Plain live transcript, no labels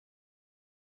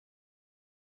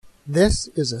This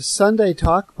is a Sunday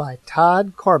talk by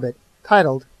Todd Corbett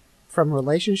titled From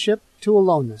Relationship to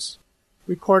Aloneness,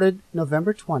 recorded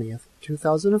November 20th,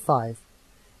 2005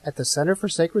 at the Center for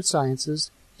Sacred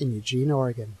Sciences in Eugene,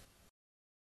 Oregon.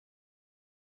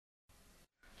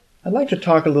 I'd like to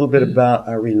talk a little bit about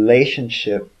our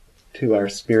relationship to our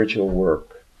spiritual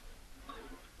work.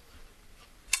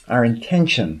 Our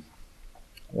intention.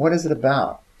 What is it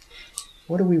about?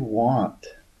 What do we want?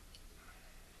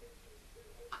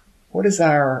 What is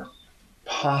our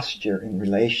posture in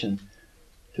relation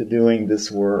to doing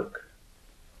this work?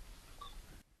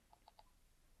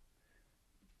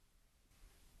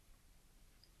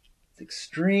 It's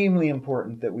extremely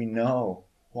important that we know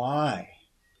why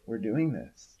we're doing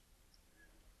this.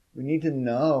 We need to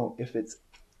know if it's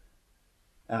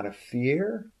out of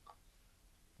fear.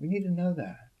 We need to know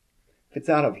that. If it's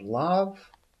out of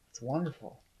love, it's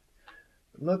wonderful.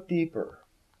 But look deeper.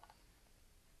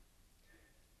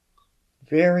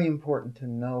 Very important to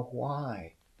know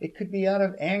why. It could be out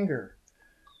of anger.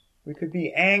 We could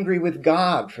be angry with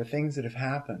God for things that have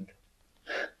happened.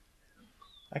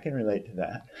 I can relate to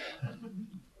that.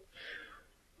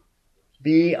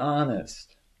 Be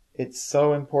honest. It's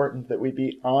so important that we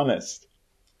be honest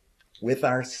with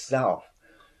ourselves,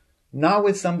 not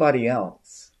with somebody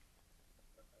else.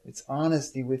 It's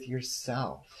honesty with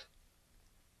yourself.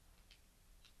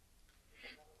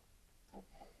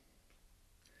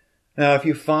 Now, if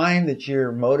you find that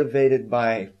you're motivated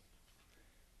by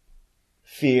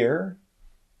fear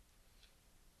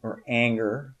or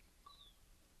anger,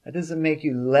 that doesn't make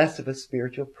you less of a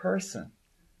spiritual person.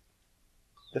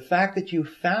 The fact that you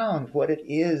found what it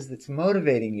is that's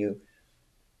motivating you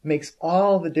makes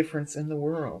all the difference in the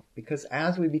world. Because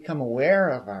as we become aware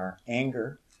of our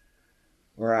anger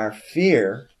or our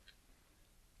fear,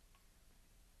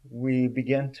 we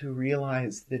begin to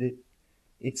realize that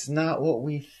it's not what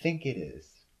we think it is.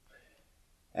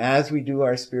 As we do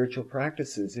our spiritual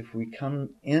practices, if we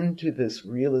come into this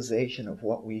realization of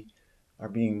what we are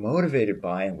being motivated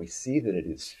by and we see that it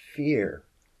is fear,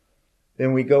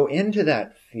 then we go into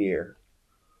that fear.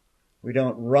 We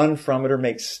don't run from it or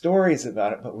make stories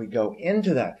about it, but we go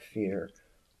into that fear.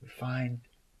 We find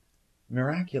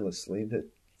miraculously that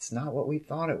it's not what we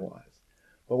thought it was.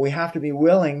 But we have to be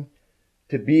willing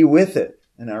to be with it.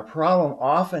 And our problem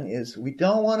often is we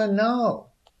don't want to know.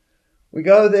 We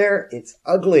go there, it's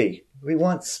ugly. We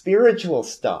want spiritual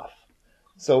stuff.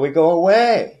 So we go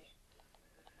away.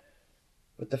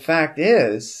 But the fact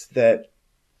is that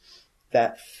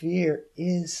fear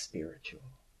is spiritual.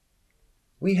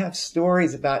 We have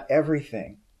stories about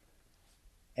everything.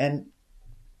 And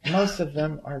most of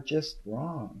them are just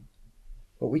wrong.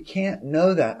 But we can't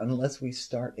know that unless we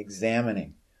start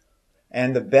examining.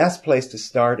 And the best place to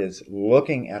start is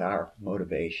looking at our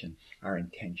motivation, our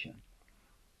intention.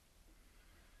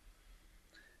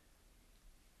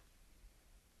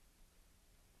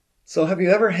 So have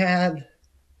you ever had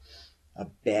a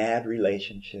bad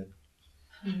relationship?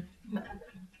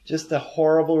 Just a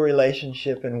horrible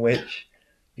relationship in which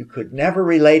you could never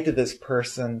relate to this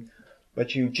person,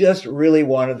 but you just really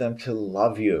wanted them to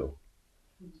love you.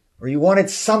 Or you wanted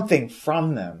something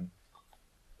from them.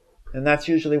 And that's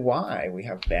usually why we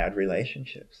have bad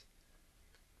relationships.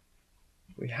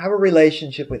 We have a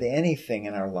relationship with anything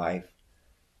in our life,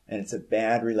 and it's a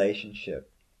bad relationship.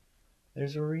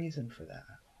 There's a reason for that.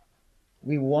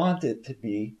 We want it to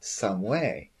be some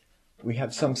way. We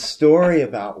have some story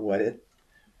about what it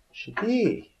should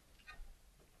be.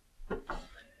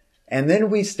 And then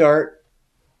we start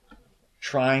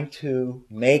trying to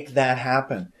make that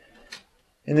happen.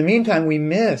 In the meantime, we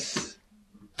miss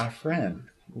our friend.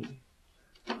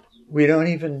 We don't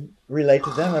even relate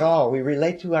to them at all. We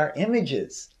relate to our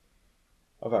images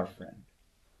of our friend.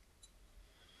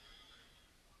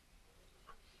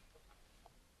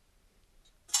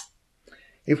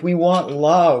 If we want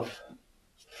love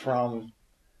from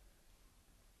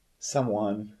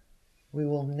someone, we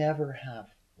will never have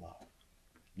love.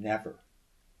 Never.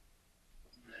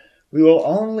 We will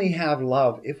only have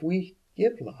love if we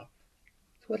give love.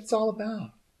 That's what it's all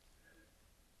about.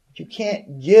 But you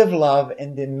can't give love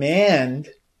and demand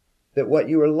that what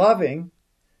you are loving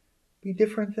be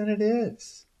different than it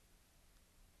is.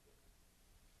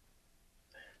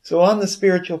 So on the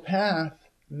spiritual path,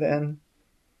 then,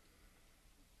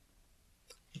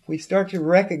 if we start to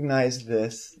recognize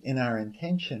this in our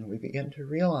intention, we begin to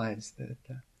realize that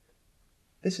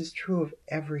this is true of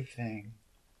everything.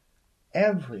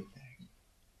 Everything.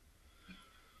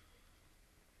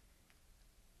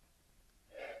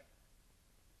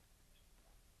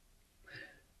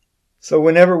 So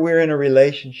whenever we're in a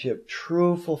relationship,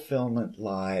 true fulfillment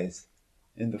lies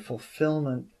in the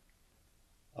fulfillment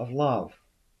of love.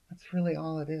 That's really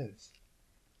all it is.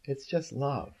 It's just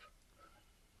love.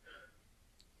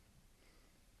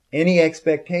 Any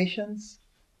expectations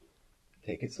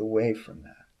take us away from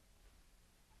that.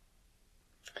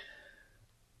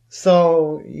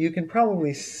 So you can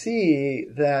probably see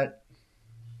that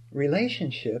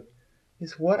relationship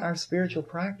is what our spiritual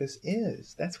practice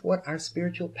is. That's what our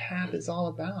spiritual path is all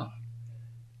about.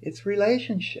 It's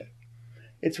relationship.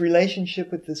 It's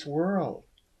relationship with this world,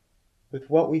 with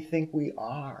what we think we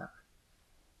are.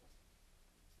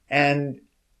 And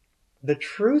the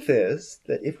truth is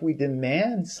that if we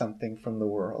demand something from the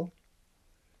world,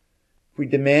 if we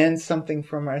demand something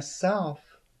from ourselves,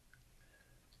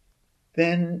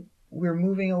 then we're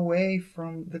moving away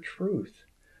from the truth.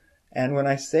 And when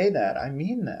I say that, I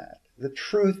mean that. The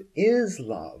truth is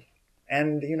love.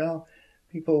 And,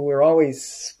 people were always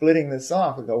splitting this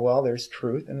off and go, well, there's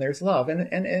truth and there's love. And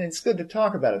it's good to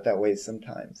talk about it that way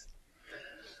sometimes.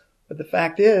 But the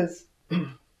fact is,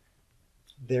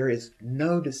 there is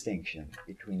no distinction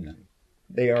between them.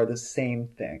 They are the same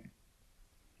thing.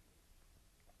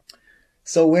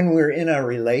 So when we're in a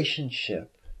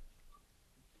relationship,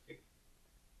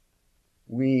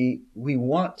 we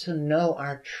want to know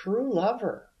our true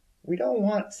lover. We don't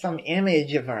want some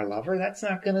image of our lover. That's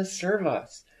not going to serve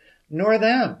us, nor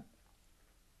them.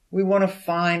 We want to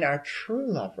find our true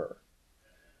lover.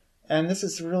 And this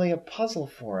is really a puzzle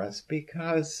for us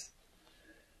because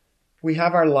we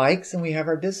have our likes and we have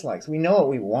our dislikes. We know what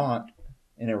we want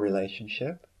in a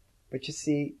relationship, but you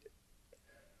see,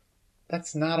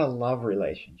 that's not a love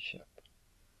relationship.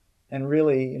 And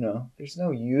really, there's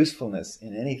no usefulness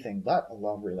in anything but a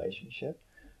love relationship.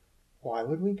 Why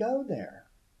would we go there?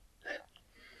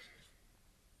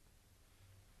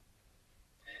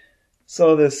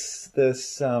 So this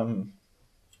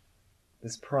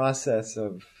process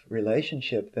of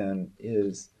relationship then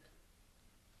is,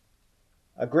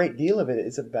 a great deal of it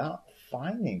is about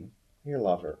finding your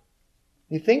lover.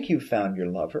 You think you've found your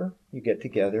lover. You get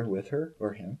together with her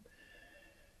or him.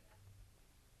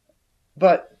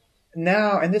 But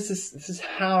now, and this is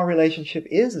how relationship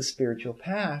is a spiritual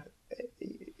path.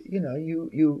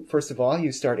 You first of all,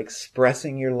 you start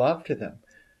expressing your love to them.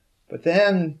 But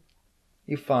then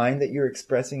you find that you're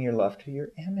expressing your love to your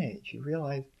image. You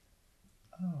realize,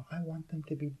 oh, I want them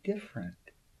to be different.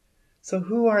 So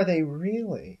who are they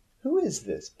really? Who is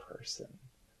this person?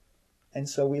 And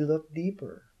so we look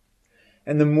deeper.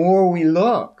 And the more we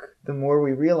look, the more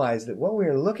we realize that what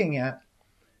we're looking at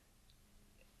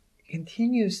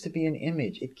continues to be an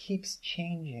image. It keeps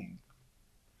changing.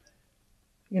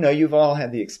 You've all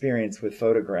had the experience with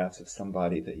photographs of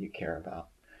somebody that you care about.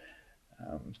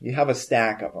 You have a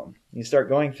stack of them. You start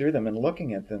going through them and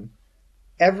looking at them.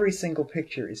 Every single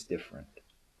picture is different.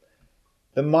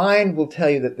 The mind will tell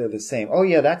you that they're the same. Oh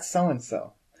yeah, that's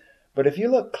so-and-so. But if you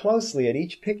look closely at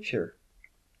each picture,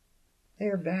 they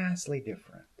are vastly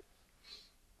different.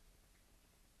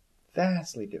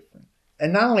 Vastly different.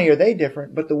 And not only are they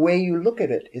different, but the way you look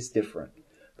at it is different.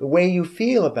 The way you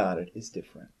feel about it is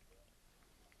different.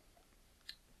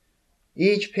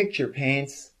 Each picture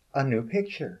paints a new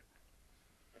picture.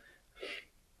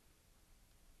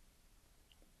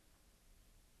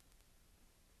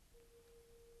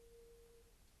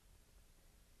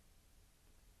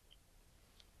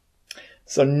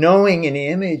 So knowing an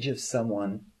image of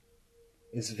someone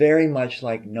is very much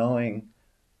like knowing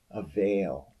a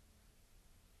veil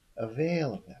of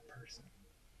that person.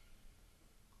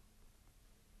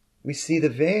 We see the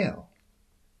veil.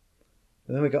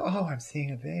 And then we go, oh, I'm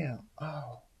seeing a veil.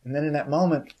 Oh. And then in that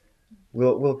moment,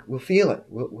 we'll feel it.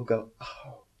 We'll go,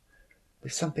 oh,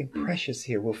 there's something precious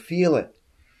here. We'll feel it.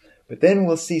 But then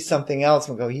we'll see something else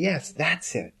and we'll go, yes,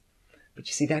 that's it. But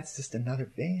you see, that's just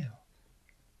another veil.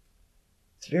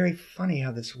 It's very funny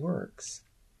how this works.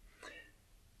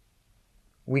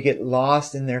 We get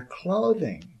lost in their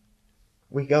clothing.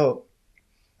 We go,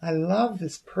 I love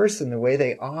this person the way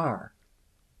they are.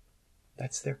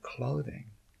 That's their clothing.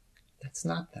 That's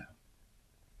not them.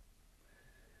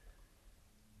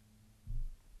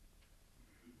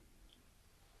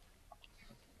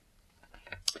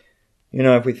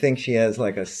 If we think she has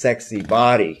like a sexy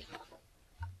body,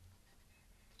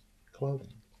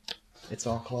 clothing. It's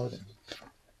all clothing.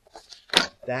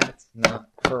 That's not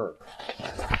her.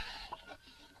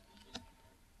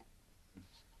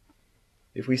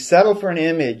 If we settle for an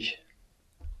image,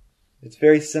 it's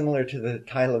very similar to the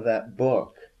title of that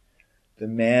book, The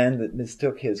Man That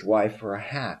Mistook His Wife for a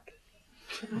Hat.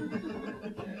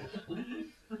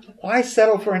 Why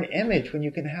settle for an image when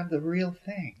you can have the real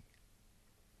thing?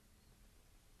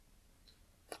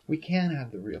 We can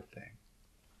have the real thing.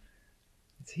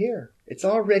 It's here. It's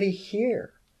already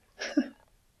here.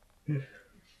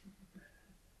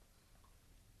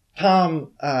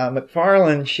 Tom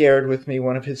McFarlane shared with me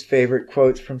one of his favorite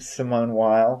quotes from Simone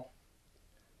Weil.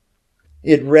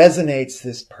 It resonates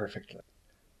this perfectly.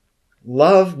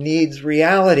 Love needs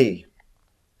reality.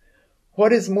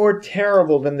 What is more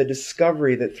terrible than the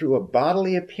discovery that through a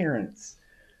bodily appearance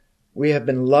we have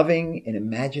been loving an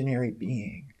imaginary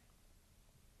being?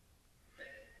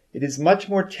 It is much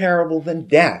more terrible than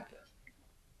death,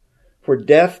 for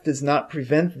death does not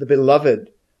prevent the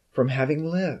beloved from having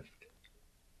lived.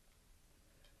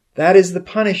 That is the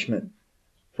punishment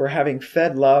for having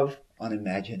fed love on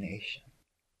imagination.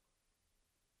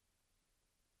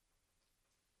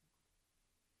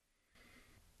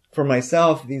 For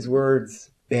myself, these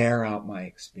words bear out my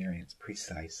experience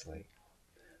precisely.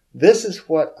 This is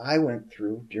what I went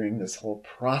through during this whole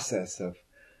process of,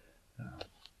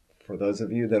 for those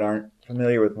of you that aren't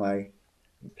familiar with my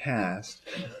past,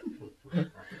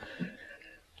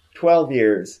 12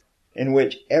 years in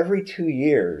which every 2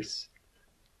 years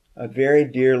a very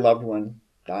dear loved one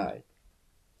died.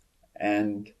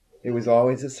 And it was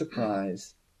always a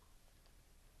surprise.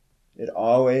 It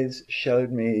always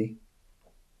showed me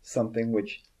something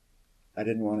which I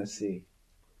didn't want to see.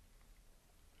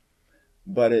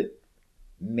 But it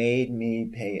made me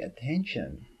pay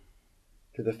attention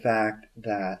to the fact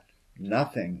that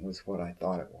nothing was what I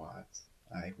thought it was.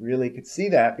 I really could see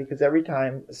that because every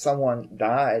time someone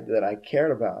died that I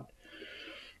cared about,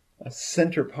 a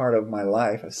central part of my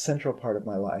life,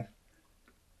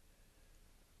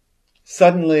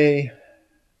 suddenly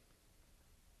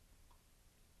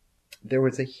there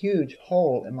was a huge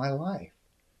hole in my life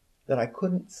that I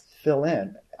couldn't fill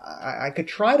in. I could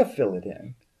try to fill it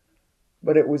in,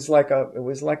 but it was like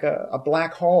a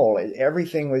black hole.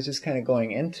 Everything was just kind of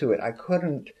going into it. I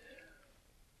couldn't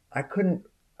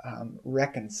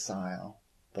reconcile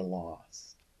the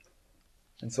loss.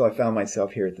 And so I found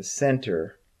myself here at the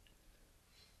center.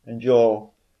 And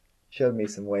Joel showed me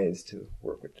some ways to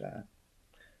work with that.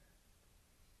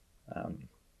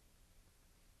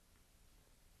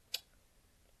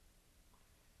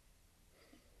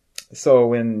 So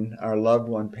when our loved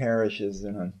one perishes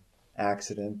in an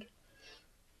accident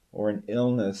or an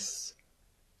illness,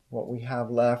 what we have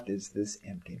left is this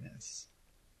emptiness.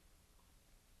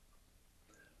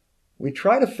 We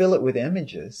try to fill it with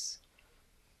images,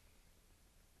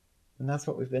 and that's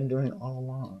what we've been doing all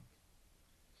along.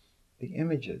 The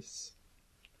images.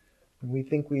 And we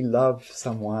think we love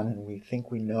someone, and we think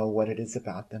we know what it is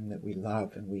about them that we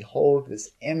love, and we hold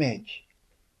this image.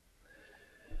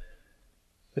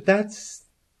 But that's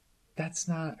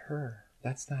not her.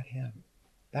 That's not him.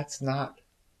 That's not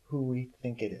who we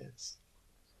think it is.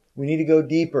 We need to go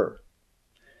deeper.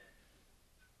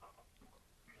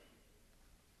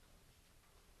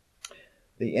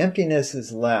 The emptiness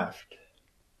is left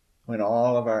when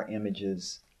all of our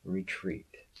images retreat.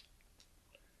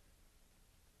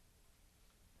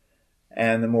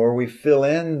 And the more we fill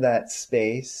in that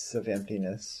space of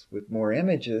emptiness with more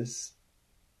images,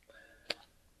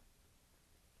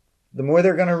 the more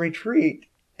they're going to retreat.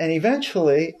 And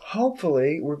eventually,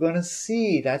 hopefully, we're going to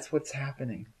see that's what's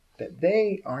happening. That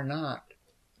they are not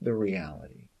the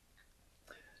reality.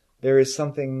 There is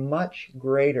something much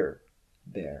greater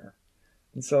there.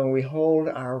 And so when we hold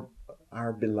our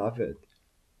beloved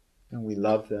and we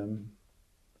love them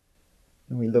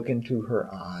and we look into her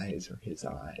eyes or his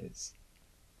eyes,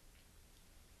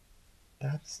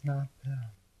 that's not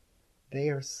them. They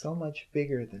are so much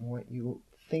bigger than what you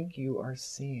think you are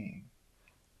seeing.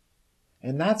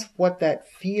 And that's what that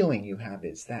feeling you have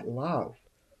is, that love.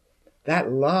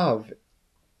 That love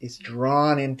is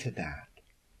drawn into that.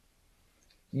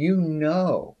 You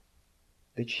know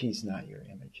that she's not your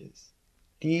images.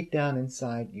 Deep down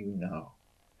inside, you know.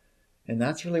 And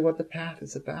that's really what the path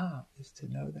is about, is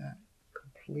to know that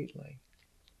completely.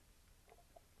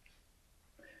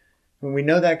 When we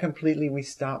know that completely, we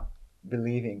stop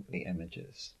believing the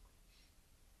images.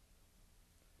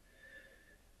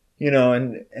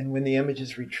 And when the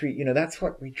images retreat, that's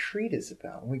what retreat is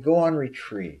about. When we go on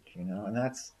retreat, and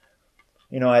that's,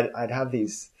 I'd have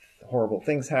these horrible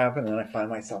things happen, and then I find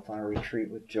myself on a retreat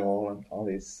with Joel and all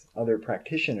these other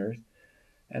practitioners,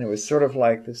 and it was sort of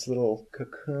like this little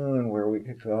cocoon where we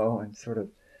could go and sort of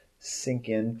sink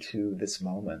into this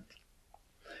moment.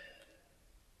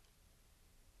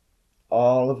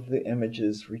 All of the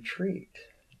images retreat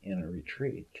in a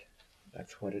retreat.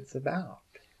 That's what it's about.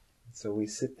 So we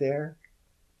sit there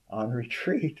on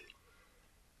retreat,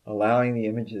 allowing the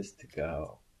images to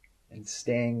go and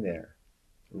staying there,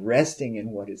 resting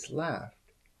in what is left,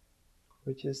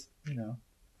 which is,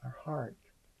 our heart,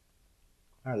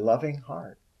 our loving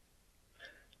heart.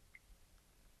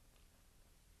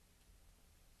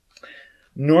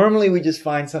 Normally we just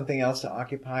find something else to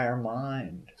occupy our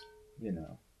mind, you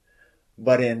know.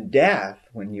 But in death,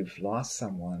 when you've lost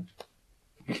someone,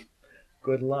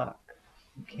 good luck.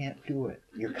 You can't do it.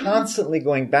 You're constantly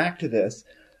going back to this,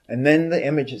 and then the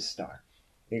images start.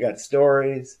 You got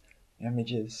stories,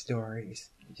 images,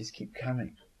 stories. You just keep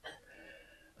coming.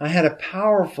 I had a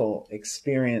powerful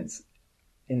experience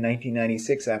in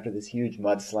 1996 after this huge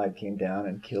mudslide came down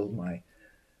and killed my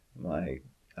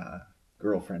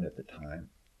girlfriend at the time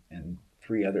and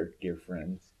 3 other dear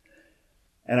friends.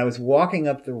 And I was walking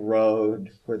up the road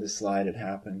where the slide had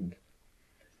happened,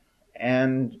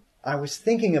 and I was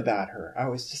thinking about her.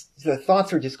 The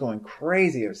thoughts were just going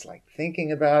crazy. I was like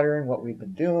thinking about her and what we'd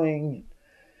been doing.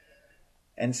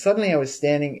 And suddenly I was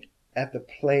standing at the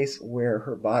place where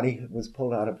her body was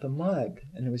pulled out of the mud.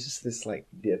 And it was just this like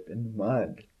dip in the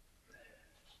mud.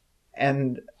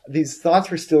 And these thoughts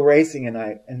were still racing,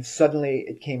 and suddenly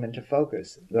it came into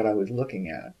focus. What I was looking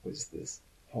at was this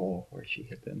hole where she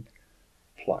had been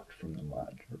plucked from the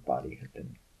mud. Her body had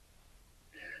been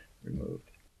removed.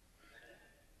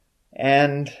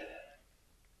 And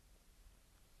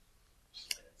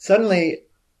suddenly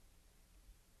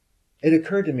it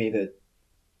occurred to me that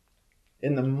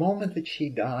in the moment that she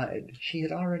died, she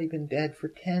had already been dead for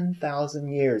 10,000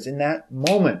 years. In that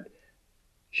moment,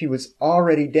 she was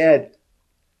already dead.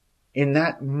 In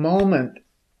that moment,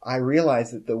 I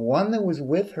realized that the one that was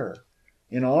with her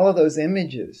in all of those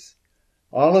images,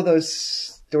 all of those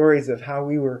stories of how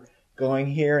we were going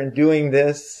here and doing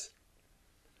this,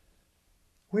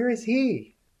 where is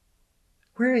he?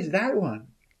 Where is that one?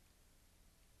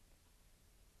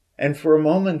 And for a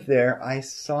moment there, I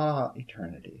saw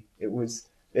eternity. It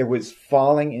was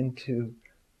falling into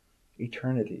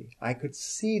eternity. I could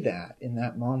see that in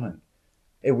that moment.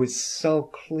 It was so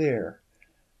clear.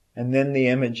 And then the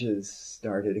images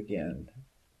started again.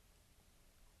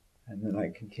 And then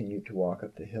I continued to walk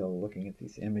up the hill looking at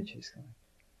these images going,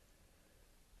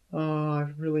 oh, I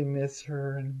really miss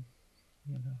her. And,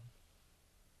 you know,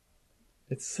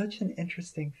 it's such an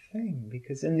interesting thing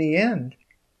because in the end,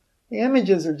 the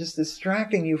images are just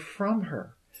distracting you from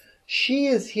her. She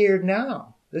is here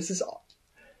now. This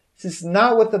is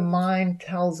not what the mind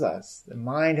tells us. The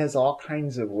mind has all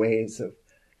kinds of ways of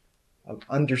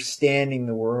understanding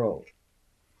the world.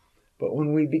 But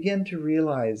when we begin to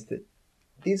realize that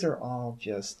these are all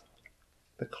just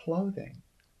the clothing,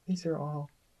 these are all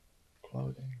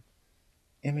clothing,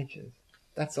 images.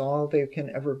 That's all they can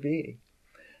ever be.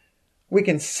 We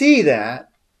can see that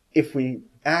if we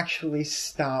actually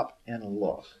stop and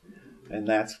look. And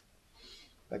that's,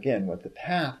 again, what the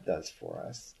path does for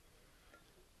us.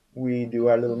 We do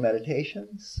our little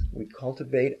meditations. We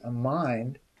cultivate a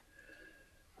mind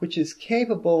which is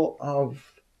capable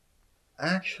of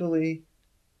actually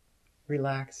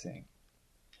relaxing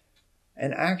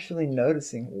and actually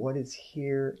noticing what is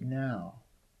here now,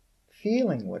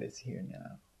 feeling what is here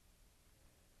now,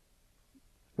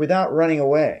 without running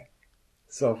away.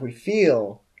 So if we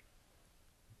feel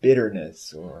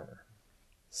bitterness or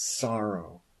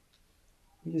sorrow,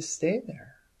 we just stay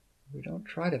there. We don't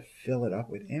try to fill it up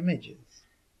with images.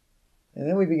 And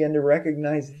then we begin to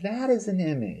recognize that is an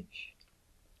image.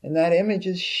 And that image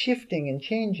is shifting and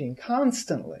changing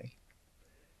constantly.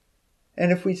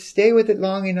 And if we stay with it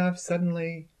long enough,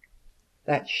 suddenly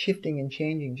that shifting and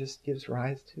changing just gives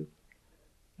rise to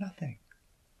nothing.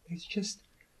 It's just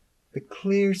the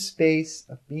clear space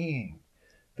of being,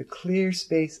 the clear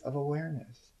space of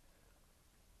awareness.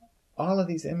 All of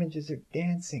these images are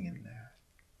dancing in that.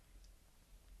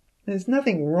 There's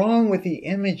nothing wrong with the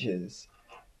images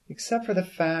except for the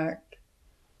fact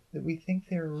that we think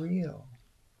they're real.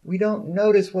 We don't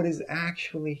notice what is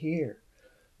actually here.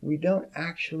 We don't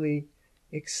actually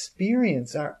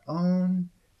experience our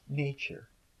own nature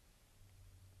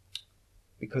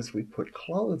because we put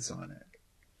clothes on it.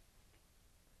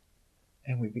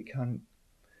 And we become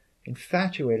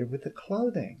infatuated with the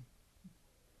clothing.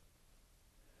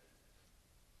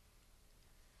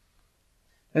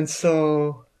 And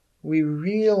so we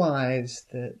realize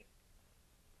that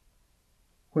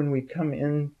when we come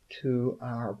into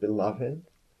our beloved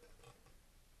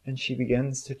and she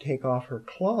begins to take off her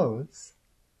clothes,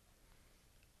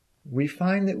 we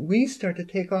find that we start to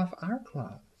take off our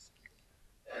clothes.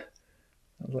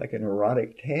 Sounds like an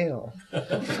erotic tale.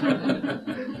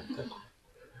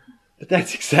 But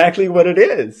that's exactly what it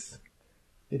is.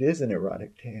 It is an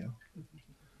erotic tale.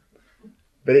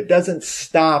 But it doesn't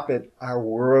stop at our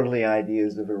worldly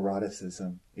ideas of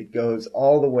eroticism. It goes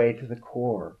all the way to the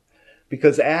core.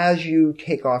 Because as you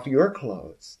take off your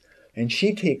clothes, and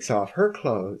she takes off her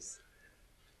clothes,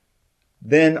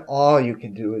 then all you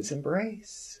can do is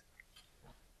embrace.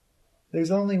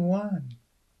 There's only one.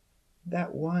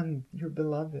 That one, your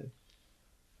beloved.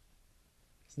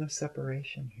 There's no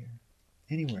separation here,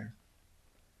 anywhere.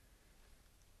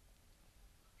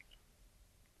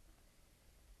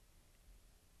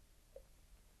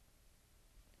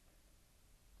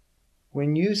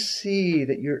 When you see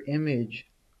that your image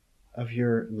of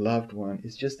your loved one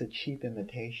is just a cheap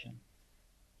imitation,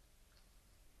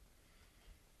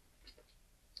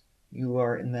 you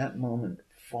are in that moment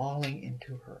falling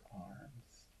into her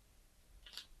arms.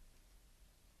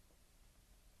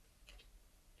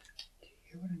 Do you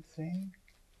hear what I'm saying?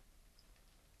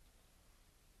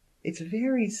 It's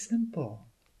very simple.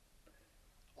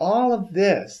 All of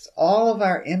this, all of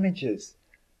our images,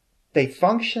 they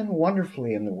function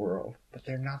wonderfully in the world, but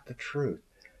they're not the truth.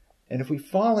 And if we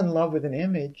fall in love with an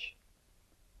image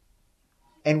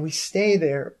and we stay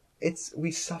there,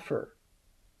 we suffer.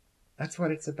 That's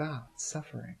what it's about,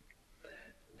 suffering.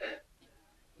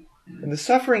 And the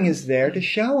suffering is there to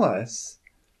show us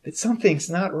that something's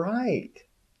not right.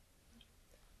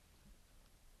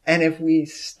 And if we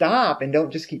stop and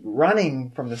don't just keep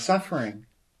running from the suffering,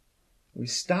 we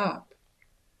stop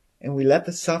and we let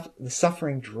the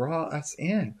suffering draw us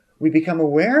in. We become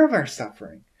aware of our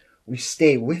suffering. We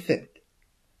stay with it.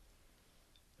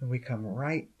 And we come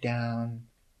right down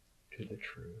to the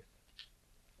truth.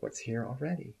 What's here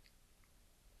already.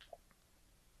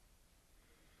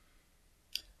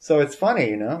 So it's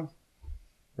funny,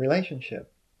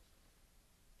 relationship.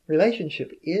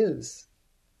 Relationship is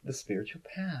the spiritual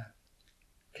path.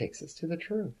 Takes us to the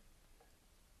truth.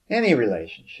 Any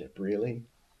relationship, really.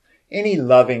 Any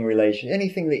loving relationship,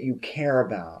 anything that you care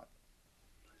about,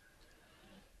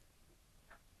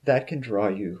 that can draw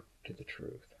you to the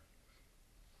truth.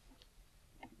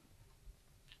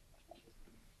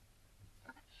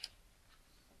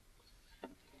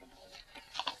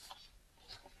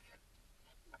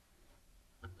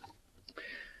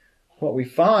 What we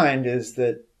find is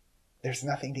that there's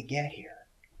nothing to get here.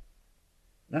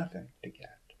 Nothing to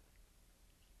get.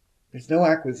 There's no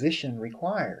acquisition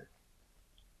required.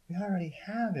 We already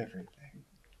have everything.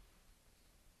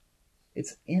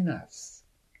 It's in us,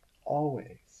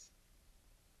 always.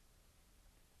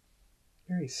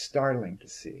 Very startling to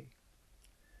see.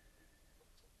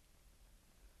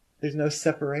 There's no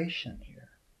separation here.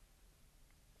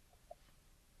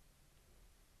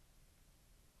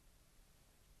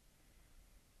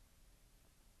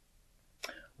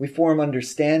 We form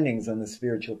understandings on the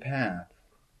spiritual path.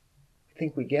 We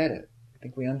think we get it. We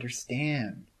think we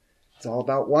understand. It's all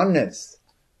about oneness.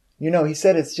 He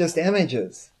said it's just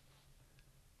images.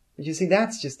 But you see,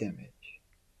 that's just image.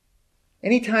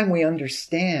 Anytime we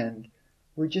understand,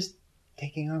 we're just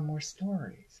taking on more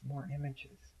stories, more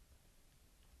images.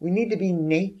 We need to be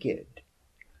naked.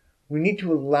 We need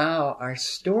to allow our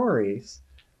stories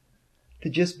to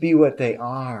just be what they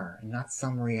are, and not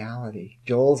some reality.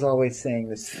 Joel's always saying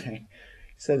this thing.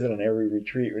 He says it on every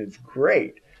retreat, and it's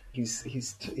great.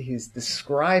 He's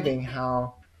describing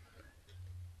how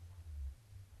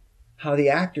the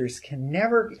actors can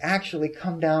never actually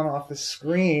come down off the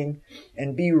screen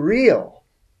and be real.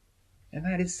 And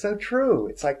that is so true.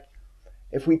 It's like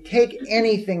if we take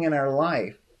anything in our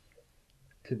life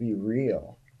to be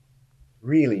real,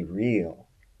 really real,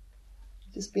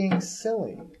 just being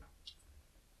silly.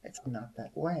 It's not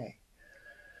that way.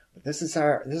 But this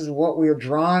is what we are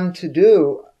drawn to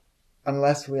do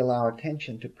unless we allow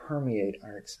attention to permeate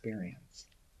our experience.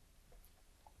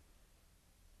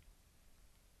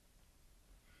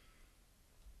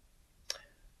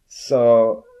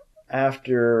 So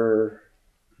after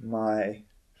my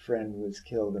friend was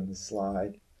killed in the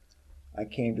slide, I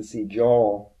came to see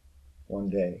Joel one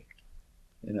day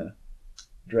in a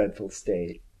dreadful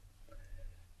state.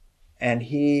 And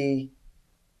he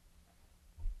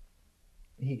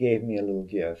gave me a little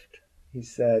gift. He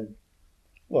said,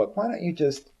 look, why don't you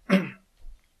just...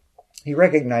 He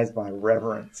recognized my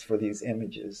reverence for these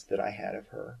images that I had of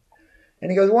her. And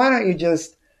he goes, why don't you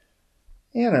just,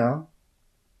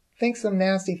 think some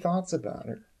nasty thoughts about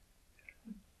her.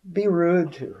 Be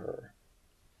rude to her.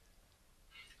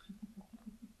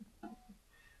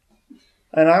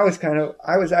 And I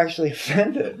was actually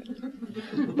offended.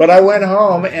 But I went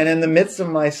home, and in the midst of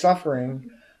my suffering,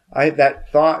 that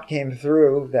thought came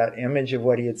through, that image of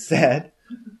what he had said.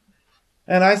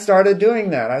 And I started doing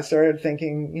that. I started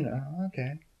thinking,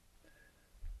 okay,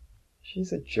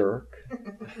 she's a jerk.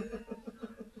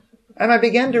 And I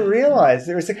began to realize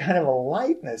there was a kind of a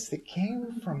lightness that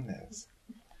came from this.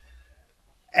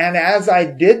 And as I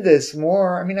did this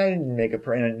more, I didn't make a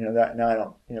prayer, that now I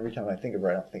don't, every time I think of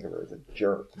her, I don't think of her as a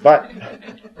jerk. But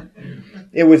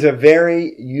it was a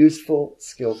very useful,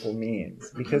 skillful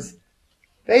means, because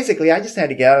basically, I just had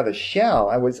to get out of the shell.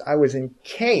 I was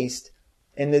encased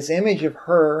in this image of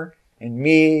her and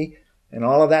me and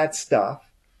all of that stuff.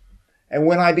 And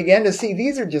when I began to see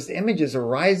these are just images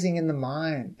arising in the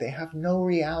mind, they have no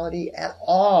reality at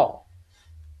all.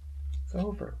 It's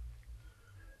over.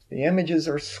 The images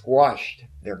are squashed.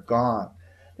 They're gone.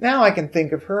 Now I can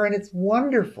think of her and it's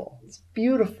wonderful. It's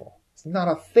beautiful. There's not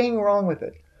a thing wrong with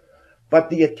it. But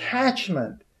the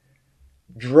attachment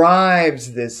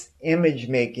drives this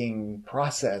image-making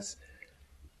process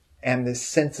and this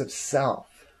sense of self.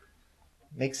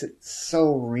 Makes it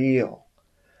so real.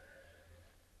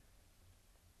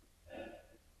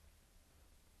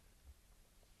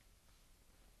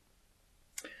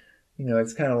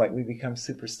 It's kind of like we become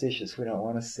superstitious. We don't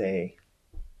want to say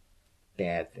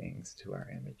bad things to our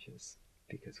images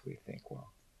because we think,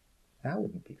 well, that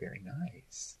wouldn't be very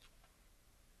nice.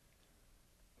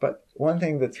 But one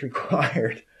thing that's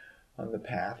required on the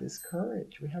path is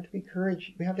courage. We have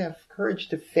to have courage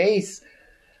to face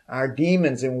our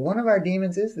demons. And one of our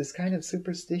demons is this kind of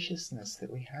superstitiousness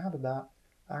that we have about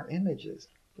our images.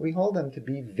 We hold them to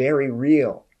be very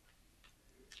real.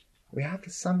 We have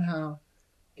to somehow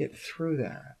get through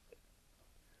that.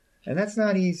 And that's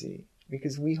not easy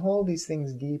because we hold these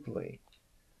things deeply.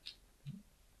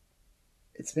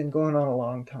 It's been going on a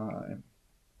long time,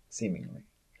 seemingly.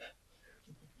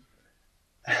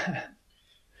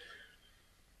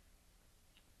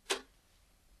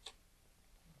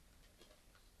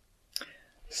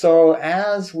 So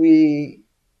as we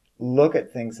look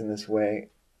at things in this way,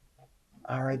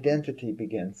 our identity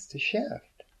begins to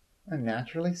shift, and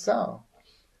naturally so.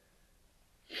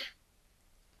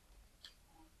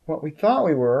 What we thought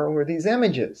we were these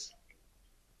images.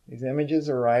 These images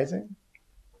are rising,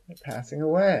 they're passing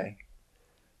away.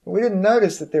 But we didn't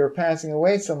notice that they were passing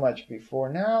away so much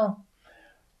before. Now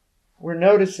we're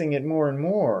noticing it more and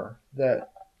more,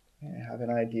 that you have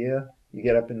an idea, you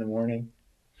get up in the morning,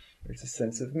 there's a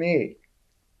sense of me.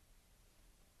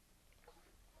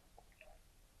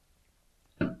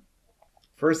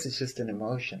 First it's just an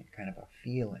emotion, kind of a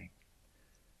feeling.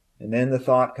 And then the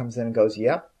thought comes in and goes,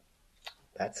 yep,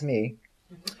 that's me.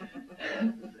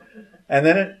 And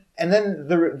then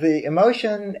the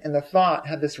emotion and the thought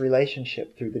have this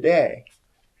relationship through the day.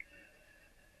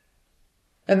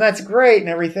 And that's great and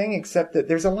everything, except that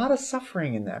there's a lot of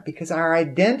suffering in that because our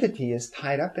identity is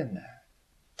tied up in that.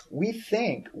 We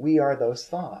think we are those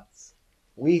thoughts.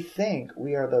 We think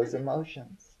we are those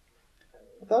emotions.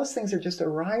 But those things are just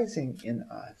arising in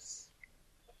us.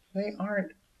 They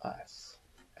aren't us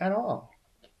at all.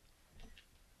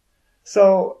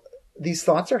 So these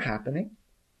thoughts are happening.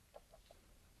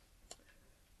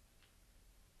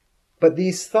 But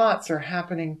these thoughts are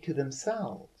happening to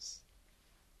themselves.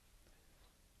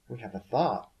 We have a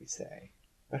thought, we say.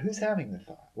 But who's having the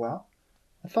thought? Well,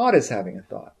 a thought is having a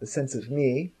thought. The sense of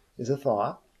me is a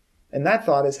thought. And that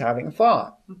thought is having a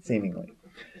thought, seemingly.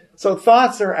 So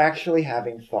thoughts are actually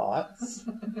having thoughts.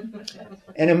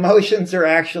 And emotions are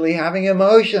actually having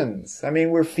emotions. I mean,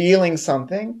 we're feeling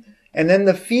something. And then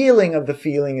the feeling of the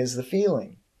feeling is the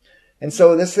feeling. And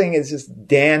so this thing is just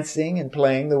dancing and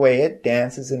playing the way it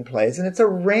dances and plays. And it's a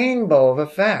rainbow of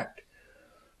effect.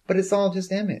 But it's all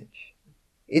just image.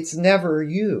 It's never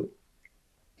you.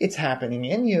 It's happening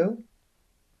in you.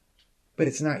 But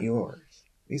it's not yours.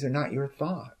 These are not your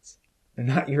thoughts. They're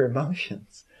not your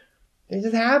emotions. They're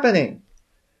just happening.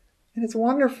 And it's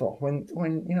wonderful when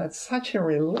it's such a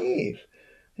relief.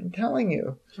 I'm telling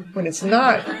you, when it's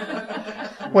not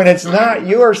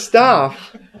your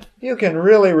stuff, you can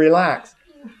really relax.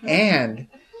 And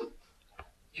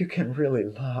you can really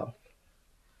love.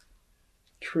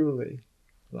 Truly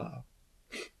love.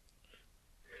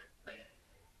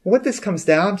 What this comes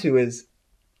down to is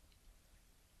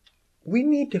we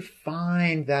need to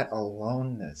find that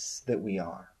aloneness that we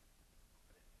are.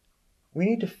 We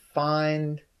need to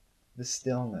find the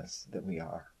stillness that we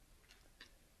are.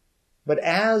 But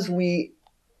as we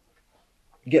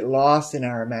get lost in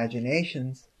our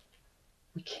imaginations,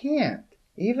 we can't.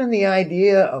 Even the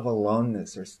idea of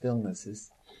aloneness or stillness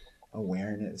is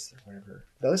awareness or whatever.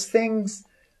 Those things,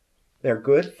 they're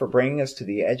good for bringing us to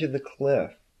the edge of the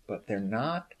cliff, but they're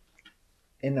not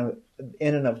in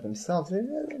and of themselves. They're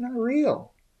not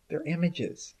real. They're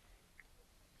images.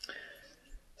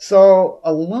 So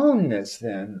aloneness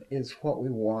then is what we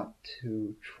want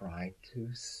to try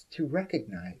to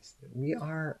recognize, that we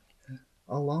are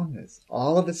aloneness.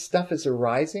 All of this stuff is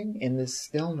arising in this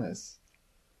stillness.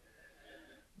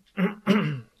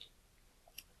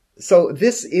 So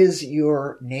this is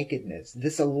your nakedness.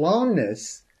 This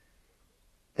aloneness,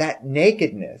 that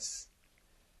nakedness,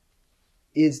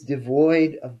 is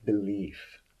devoid of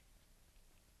belief.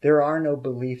 there are no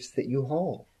beliefs that you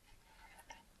hold.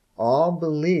 All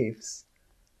beliefs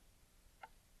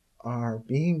are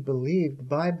being believed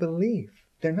by belief.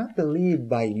 They're not believed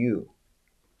by you.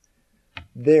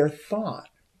 They're thought.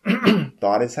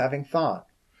 Thought is having thought.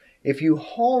 If you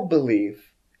hold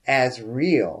belief as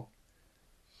real,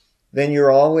 then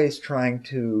you're always trying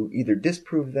to either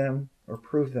disprove them or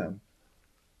prove them.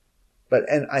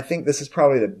 And I think this is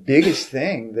probably the biggest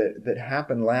thing that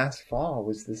happened last fall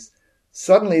was this,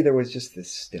 suddenly there was just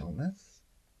this stillness,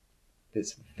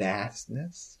 this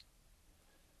vastness.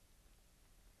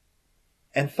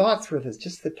 And thoughts were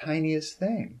just the tiniest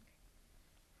thing.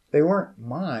 They weren't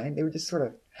mine, they were just sort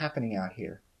of happening out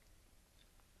here.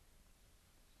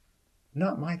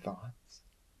 Not my thoughts.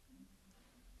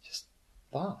 Just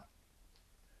thought.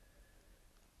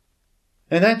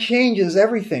 And that changes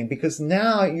everything, because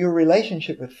now your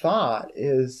relationship with thought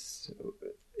is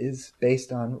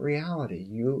based on reality.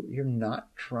 You're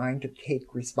not trying to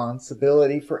take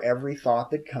responsibility for every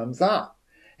thought that comes up.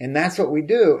 And that's what we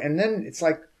do. And then it's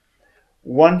like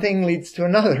one thing leads to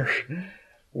another.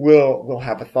 We'll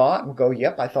have a thought and we'll go,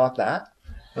 yep, I thought that.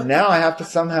 And now I have to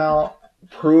somehow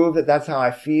prove that that's how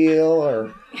I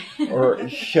feel, or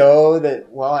show that,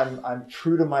 well, I'm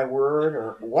true to my word,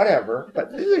 or whatever.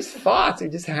 But these thoughts are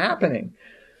just happening.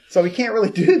 So we can't really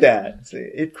do that.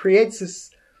 It creates this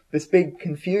big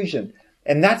confusion.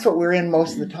 And that's what we're in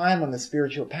most of the time on the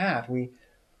spiritual path. We're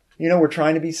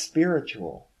trying to be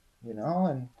spiritual,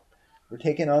 and we're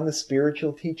taking on the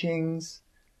spiritual teachings,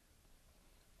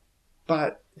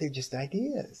 but they're just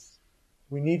ideas.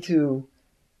 We need to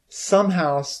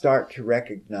somehow start to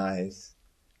recognize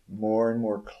more and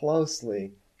more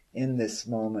closely in this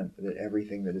moment that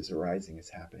everything that is arising is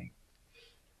happening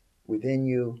within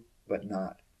you, but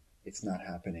it's not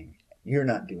happening. You're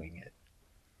not doing it.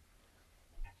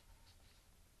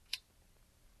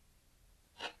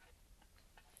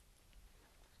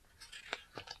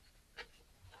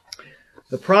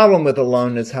 The problem with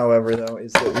aloneness, however, though,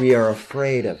 is that we are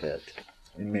afraid of it.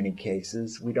 In many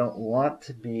cases, we don't want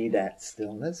to be that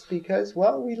stillness because,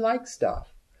 well, we like stuff.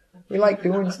 We like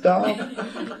doing stuff.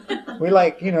 We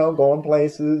like, going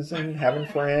places and having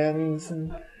friends.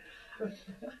 And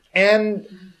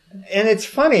it's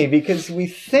funny because we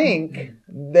think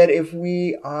that if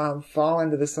we fall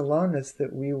into this aloneness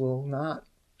that we will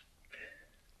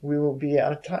be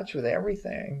out of touch with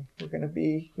everything. We're going to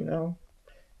be,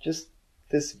 just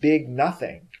this big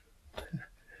nothing.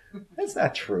 That's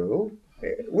not true.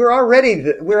 We're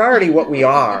already what we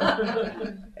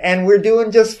are. And we're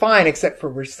doing just fine, except for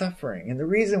we're suffering. And the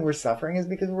reason we're suffering is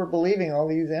because we're believing all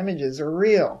these images are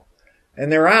real.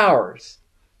 And they're ours.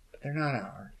 But they're not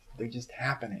ours. They're just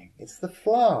happening. It's the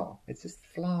flow. It's just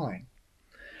flowing.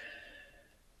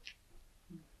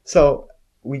 So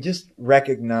we just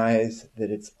recognize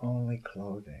that it's only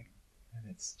clothing. And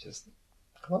it's just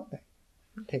clothing.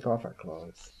 Take off our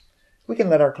clothes. We can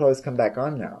let our clothes come back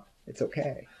on now. It's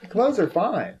okay. The clothes are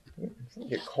fine. It's going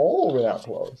to get cold without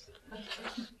clothes.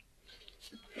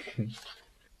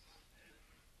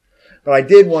 But I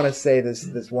did want to say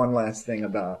this one last thing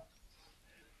about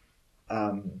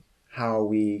how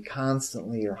we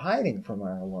constantly are hiding from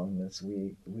our aloneness.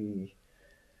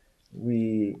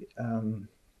 We're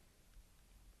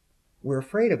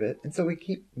afraid of it, and so we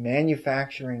keep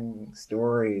manufacturing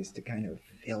stories to kind of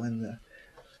fill in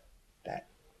that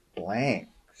blank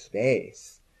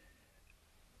space.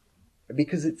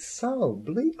 Because it's so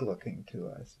bleak looking to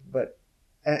us.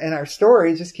 And our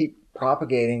stories just keep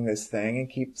propagating this thing and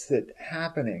keeps it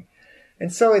happening.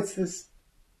 And so it's this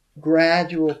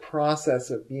gradual process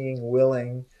of being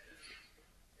willing,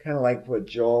 kind of like what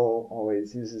Joel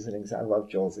always uses an example. I love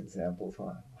Joel's examples.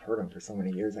 I've heard them for so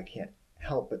many years I can't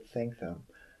help but think them.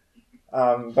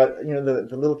 But the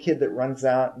little kid that runs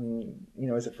out and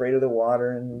is afraid of the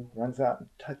water and runs out and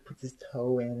puts his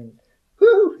toe in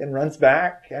and runs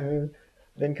back and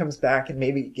then comes back and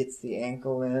maybe gets the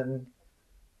ankle in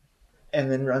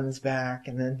and then runs back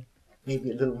and then maybe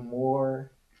a little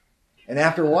more. And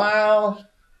after a while,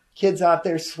 kid's out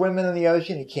there swimming in the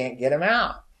ocean, he can't get him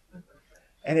out.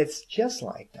 And it's just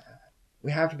like that.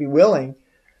 We have to be willing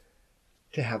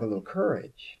to have a little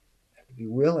courage. We have to be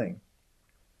willing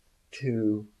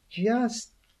to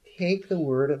just take the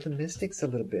word of the mystics a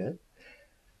little bit.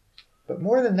 But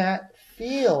more than that,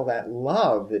 feel that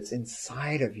love that's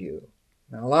inside of you.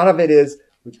 Now, a lot of it is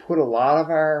we put a lot of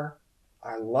our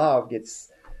love gets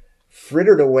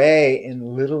frittered away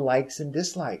in little likes and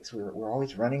dislikes. We're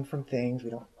always running from things. We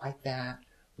don't like that.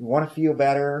 We want to feel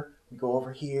better. We go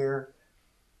over here.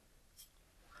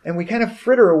 And we kind of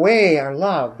fritter away our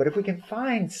love. But if we can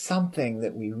find something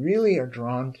that we really are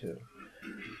drawn to,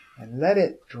 and let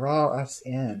it draw us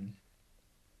in.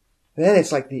 Then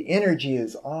it's like the energy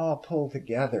is all pulled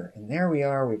together, and there we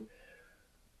are.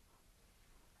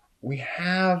 We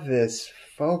have this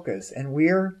focus, and we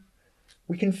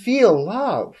can feel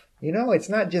love. You know, it's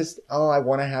not just, oh, I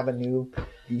want to have a new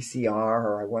VCR,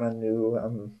 or I want a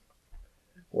new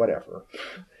whatever.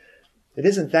 It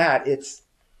isn't that. It's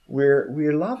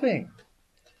we're loving.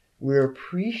 We're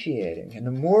appreciating. And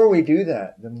the more we do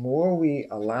that, the more we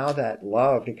allow that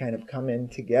love to kind of come in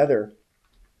together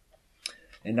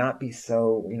and not be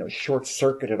so,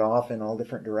 short-circuited off in all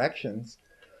different directions,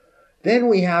 then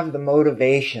we have the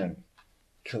motivation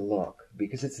to look.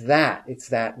 Because it's that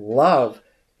love.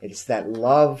 It's that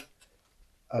love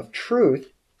of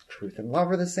truth. Truth and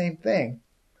love are the same thing.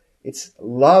 It's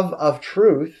love of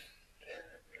truth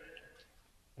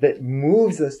that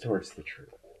moves us towards the truth.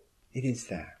 It is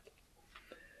that.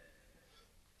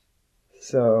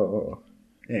 So,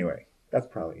 anyway, that's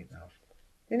probably enough.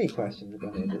 Any questions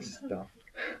about any of this stuff?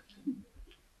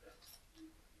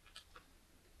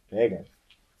 Megan.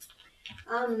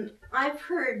 I've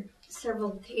heard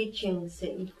several teachings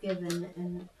that you've given,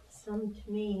 and some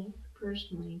to me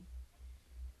personally.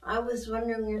 I was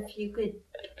wondering if you could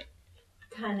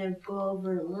kind of go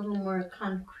over a little more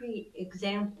concrete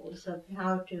examples of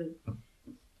how to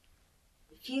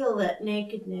feel that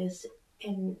nakedness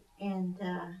and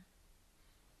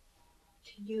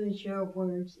to use your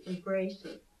words, embrace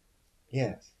it.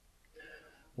 Yes.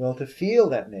 Well, to feel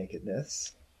that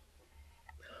nakedness,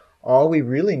 all we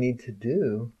really need to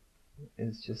do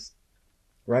is just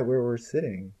right where we're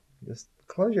sitting, just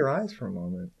close your eyes for a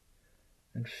moment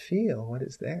and feel what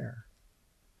is there.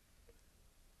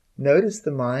 Notice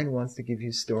the mind wants to give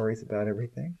you stories about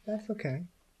everything. That's okay.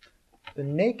 The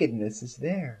nakedness is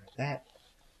there.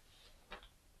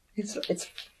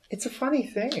 It's a funny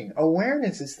thing.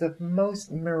 Awareness is the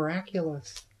most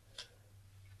miraculous,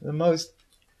 the most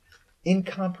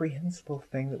incomprehensible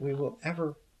thing that we will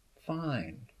ever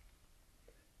find.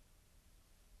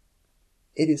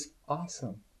 It is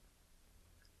awesome.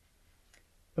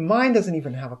 The mind doesn't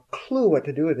even have a clue what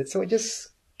to do with it, so it just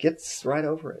gets right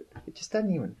over it. It just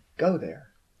doesn't even go there.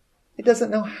 It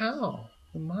doesn't know how.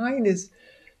 The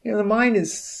mind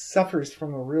suffers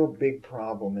from a real big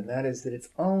problem, and that is that it's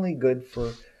only good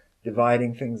for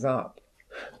dividing things up.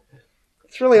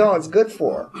 It's really all it's good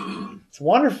for. It's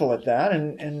wonderful at that,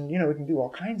 and we can do all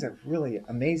kinds of really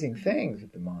amazing things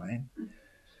with the mind.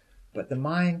 But the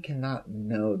mind cannot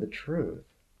know the truth.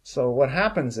 So what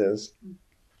happens is,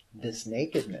 this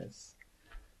nakedness,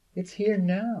 it's here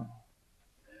now.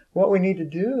 What we need to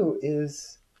do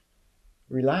is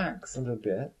relax a little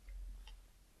bit.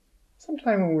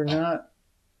 Sometime when we're not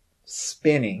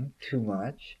spinning too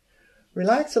much,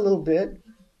 relax a little bit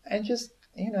and just,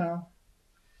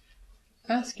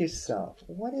 ask yourself,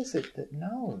 what is it that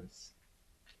knows?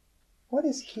 What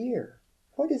is here?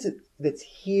 What is it that's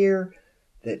here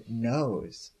that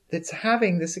knows, that's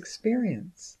having this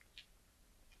experience?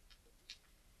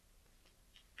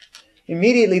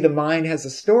 Immediately the mind has a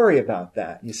story about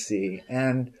that, you see,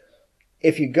 and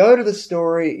if you go to the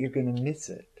story, you're going to miss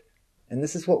it. And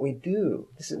this is what we do.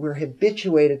 We're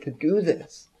habituated to do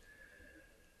this.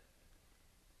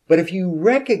 But if you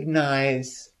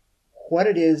recognize what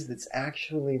it is that's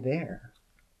actually there,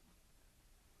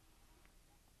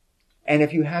 and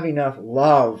if you have enough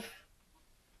love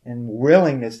and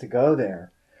willingness to go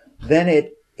there, then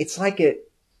it's like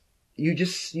you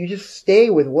just stay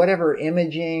with whatever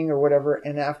imaging or whatever,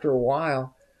 and after a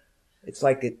while, it's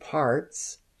like it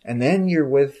parts, and then you're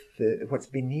with what's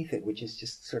beneath it, which is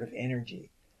just sort of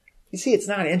energy. You see, it's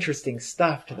not interesting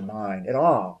stuff to the mind at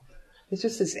all. It's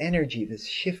just this energy, this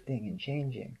shifting and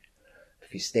changing.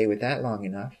 If you stay with that long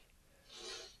enough,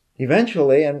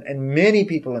 eventually, and many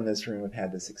people in this room have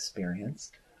had this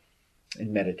experience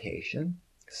in meditation,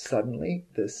 suddenly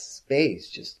this space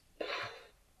just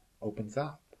opens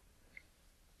up.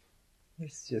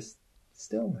 It's just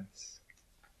stillness.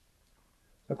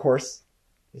 Of course,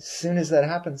 as soon as that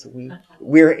happens,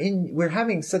 we're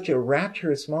having such a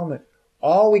rapturous moment.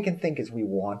 All we can think is we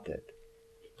want it.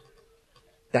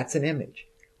 That's an image.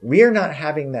 We're not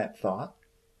having that thought.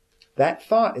 That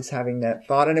thought is having that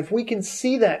thought. And if we can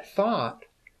see that thought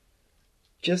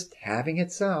just having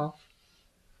itself,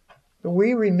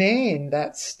 we remain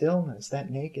that stillness, that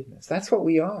nakedness. That's what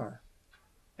we are.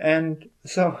 And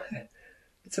so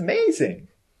it's amazing.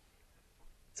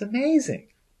 It's amazing.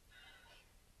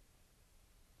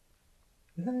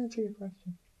 Does that answer your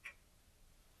question?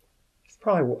 There's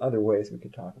probably other ways we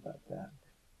could talk about that.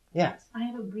 Yes. I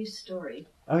have a brief story.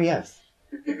 Oh, yes.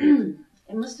 It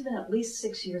must have been at least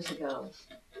 6 years ago.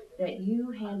 that you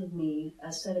handed me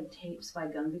a set of tapes by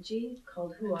Gangaji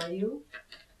called Who Are You?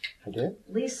 I did?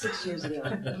 At least 6 years ago.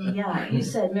 Yeah, you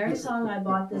said, Mary Song, I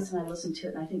bought this and I listened to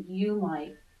it, and I think you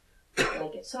might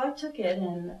like it. So I took it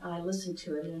and I listened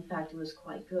to it, and in fact it was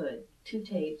quite good. 2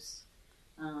 tapes,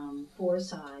 4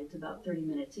 sides, about 30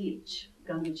 minutes each.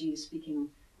 Gangaji speaking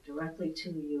directly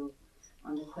to you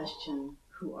on the question,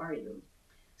 who are you?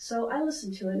 So I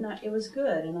listened to it, and it was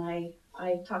good. And I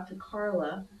talked to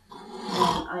Carla,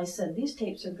 and I said, these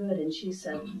tapes are good. And she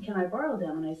said, can I borrow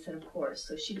them? And I said, of course.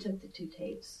 So she took the 2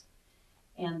 tapes.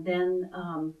 And then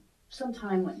some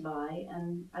time went by,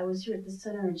 and I was here at the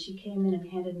center, and she came in and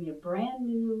handed me a brand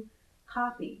new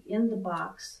copy in the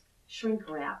box,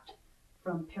 shrink-wrapped,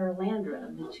 from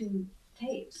Paralandra, the 2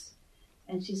 tapes.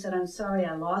 And she said, I'm sorry,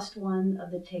 I lost one of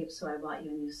the tapes, so I bought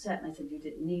you a new set. And I said, you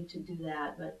didn't need to do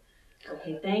that, but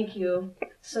okay, thank you.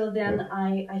 So then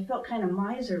I felt kind of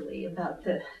miserly about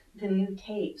the new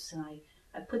tapes, and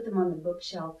I put them on the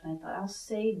bookshelf, and I thought, I'll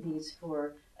save these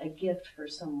for a gift for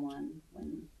someone.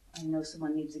 When I know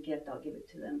someone needs a gift, I'll give it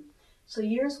to them. So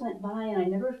years went by, and I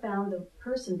never found the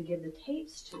person to give the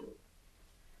tapes to.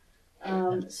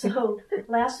 So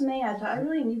last May, I thought, I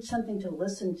really need something to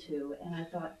listen to, and I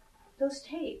thought, those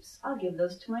tapes, I'll give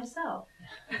those to myself.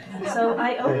 So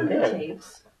I opened the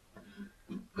tapes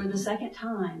for the second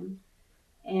time,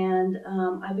 and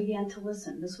I began to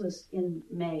listen. This was in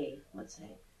May, let's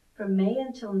say. From May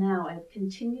until now, I've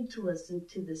continued to listen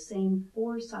to the same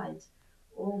 4 sides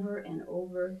over and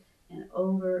over and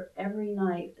over. Every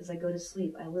night as I go to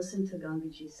sleep, I listen to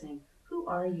Gangaji saying, who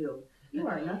are you? You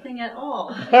are nothing at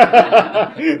all.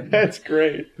 That's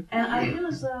great. And I feel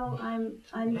as though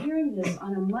I'm hearing this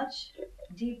on a much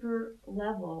deeper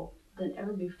level than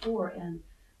ever before, and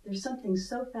there's something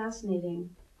so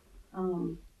fascinating.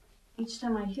 Each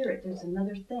time I hear it, there's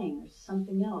another thing. There's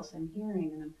something else I'm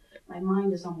hearing, and my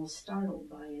mind is almost startled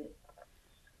by it.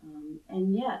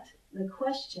 And yet, the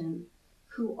question,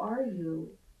 who are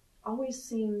you, always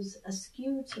seems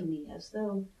askew to me, as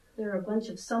though there are a bunch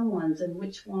of someones, and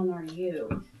which one are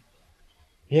you?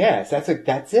 Yes, that's it.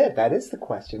 That is the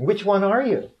question. Which one are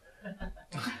you?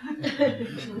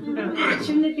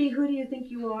 Shouldn't it be, who do you think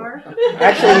you are?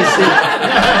 Actually, you see,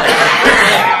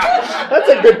 that's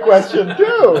a good question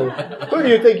too. Who do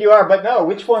you think you are? But no,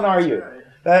 which one are you?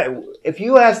 If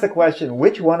you ask the question,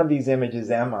 which one of these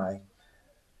images am I?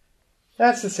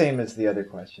 That's the same as the other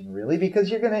question, really, because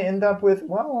you're going to end up with,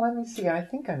 well, let me see, I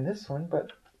think I'm this one,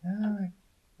 but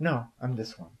no, I'm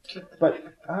this one. But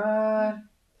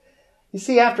you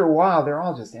see, after a while, they're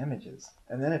all just images,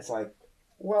 and then it's like,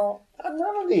 well,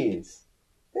 none of these.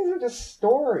 These are just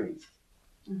stories.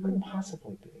 Couldn't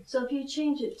possibly be. So if you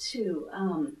change it to,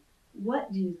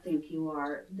 what do you think you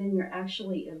are, then you're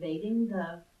actually evading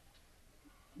the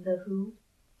who?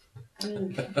 I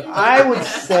mean, I would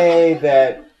say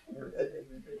that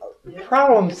the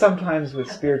problem sometimes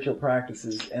with spiritual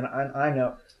practices, and I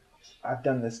know I've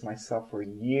done this myself for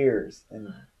years,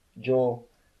 and Joel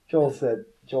told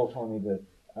me that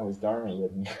I was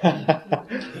Dharma-ridden.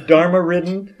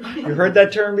 Dharma-ridden? You heard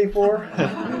that term before?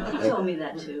 He told me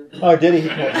that too. Oh, did he?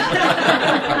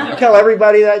 Tell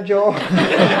everybody that, Joel?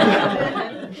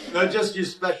 Not just your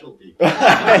specialty.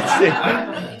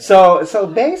 So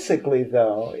basically,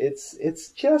 though, it's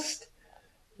just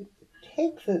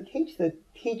take the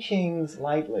teachings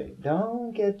lightly.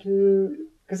 Don't get too,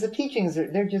 because the teachings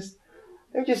they're just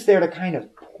there to kind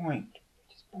of point.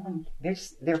 Just point.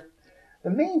 The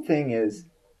main thing is,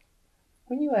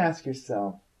 when you ask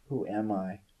yourself, who am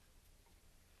I?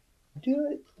 Do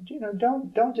it,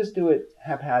 don't just do it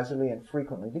haphazardly and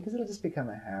frequently, because it'll just become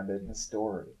a habit and a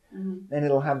story. Mm-hmm. And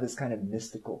it'll have this kind of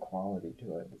mystical quality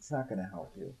to it. It's not going to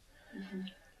help you. Mm-hmm.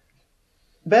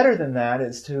 Better than that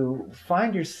is to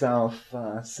find yourself,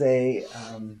 say,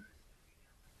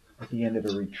 at the end of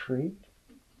a retreat,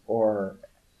 or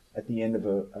at the end of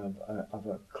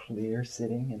a clear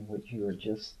sitting in which you are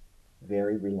just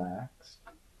very relaxed.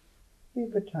 Be a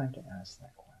good time to ask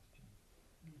that question.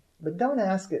 But don't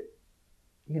ask it,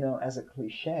 as a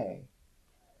cliche.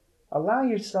 Allow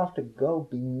yourself to go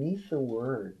beneath the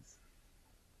words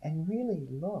and really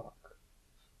look.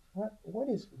 What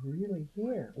is really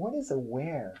here? What is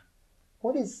aware?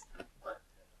 What is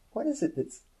it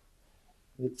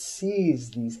that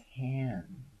sees these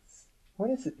hands? What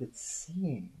is it that's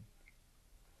seeing?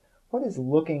 What is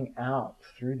looking out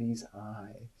through these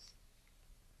eyes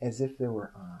as if there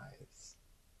were eyes?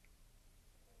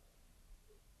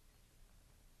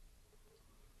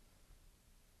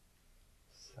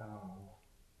 So,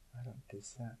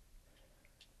 does that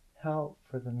help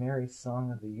for the merry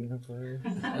song of the universe?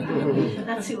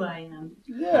 That's who I am.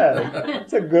 Yeah,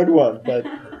 it's a good one, but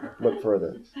look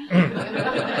further.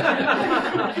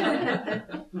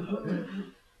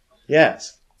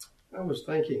 Yes. I was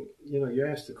thinking, you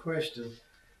asked the question,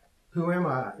 who am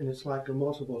I? And it's like a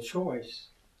multiple choice.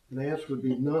 And the answer would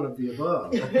be none of the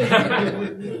above.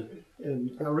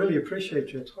 And I really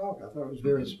appreciate your talk. I thought it was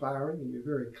very inspiring and you're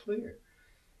very clear.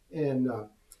 And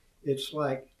it's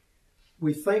like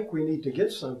we think we need to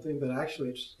get something, but actually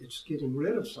it's getting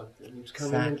rid of something. It's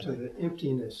coming into the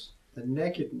emptiness, the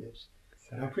nakedness.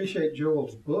 And I appreciate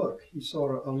Joel's book. He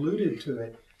sort of alluded to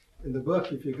it. In the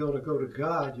book, if you're going to go to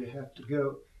God, you have to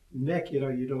go naked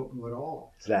or you don't go at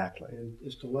all. Exactly. And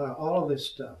just allow all of this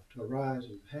stuff to arise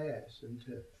and pass, and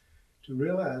to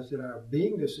realize that our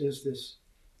beingness is this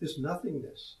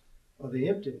nothingness, or the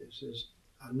emptiness. As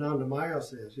Ananda Maya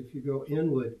says, if you go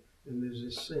inward, then there's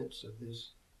this sense of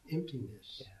this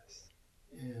emptiness. Yes.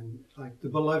 And like the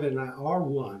beloved and I are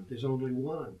one. There's only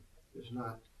one. There's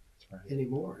not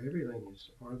anymore. Everything is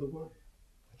part of the one.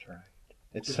 That's right.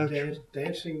 It's so true.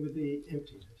 Dancing with the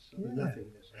emptiness, of the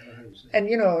nothingness. And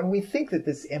and we think that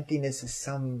this emptiness is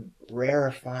some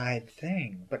rarefied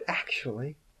thing, but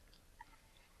actually,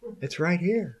 it's right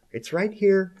here. It's right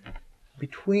here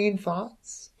between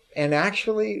thoughts, and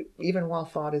actually, even while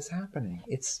thought is happening,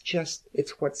 it's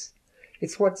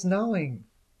what's knowing.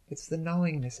 It's the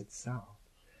knowingness itself.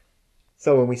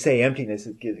 So when we say emptiness,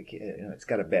 it's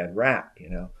got a bad rap.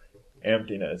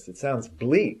 Emptiness. It sounds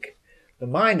bleak. The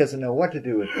mind doesn't know what to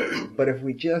do with it. But if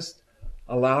we just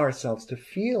allow ourselves to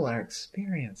feel our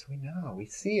experience, we know, we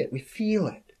see it, we feel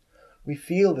it. We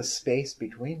feel the space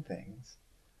between things.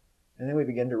 And then we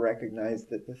begin to recognize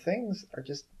that the things are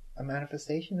just a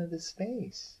manifestation of this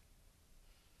space.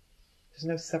 There's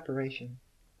no separation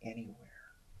anywhere.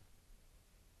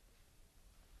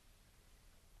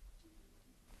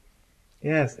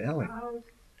 Yes, Ellie.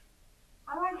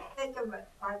 I like to think of it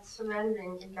like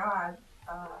surrendering to God.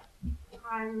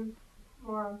 I'm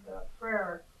more of the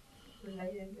prayer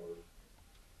related, and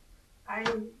I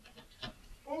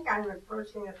think I'm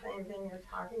approaching the same thing you're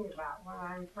talking about when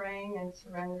I'm praying and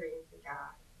surrendering to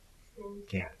God.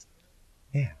 Yes.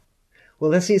 Yeah.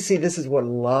 Well, you see, this is what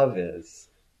love is.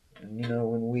 And,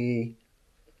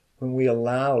 when we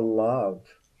allow love,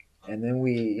 and then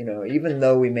we, even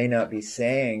though we may not be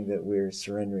saying that we're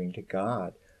surrendering to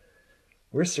God,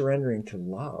 we're surrendering to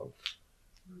love.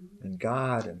 And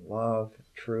God and love, and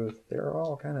truth, they're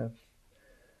all kind of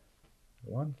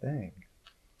one thing.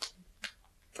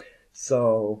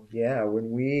 So, when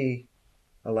we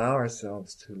allow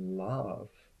ourselves to love,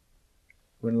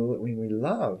 when we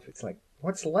love, it's like,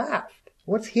 what's left?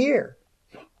 What's here?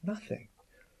 Nothing.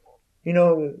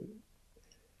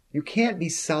 You can't be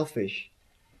selfish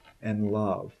and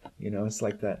love. It's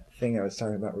like that thing I was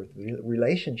talking about with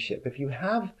relationship. If you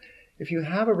have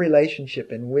a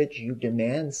relationship in which you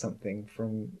demand something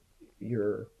from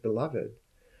your beloved,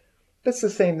 that's the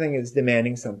same thing as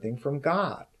demanding something from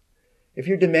God. If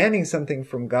you're demanding something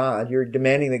from God, you're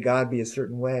demanding that God be a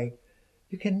certain way,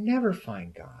 you can never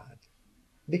find God.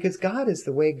 Because God is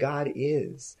the way God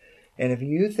is. And if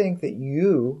you think that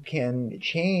you can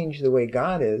change the way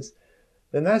God is,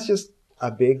 then that's just a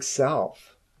big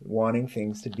self wanting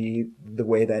things to be the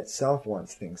way that self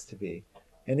wants things to be.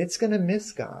 And it's going to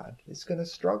miss God. It's going to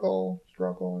struggle.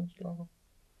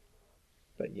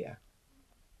 But yeah.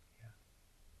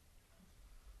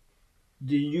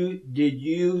 Did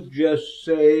you just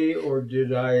say, or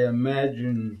did I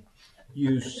imagine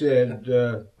you said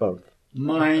both?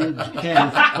 Mind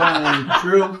can't find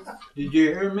truth. Did you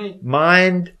hear me?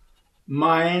 Mind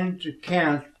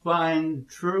can't find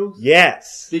truth.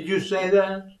 Yes. Did you say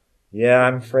that? Yeah,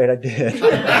 I'm afraid I did.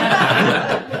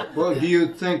 Well, do you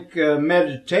think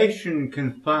meditation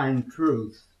can find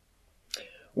truth?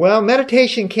 Well,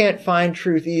 meditation can't find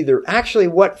truth either. Actually,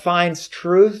 what finds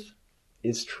truth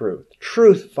is truth.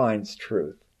 Truth finds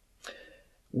truth.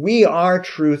 We are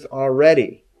truth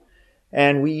already.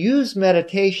 And we use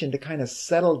meditation to kind of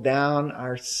settle down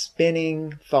our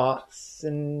spinning thoughts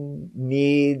and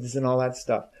needs and all that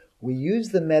stuff. We use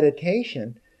the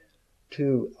meditation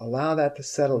to allow that to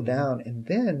settle down, and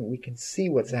then we can see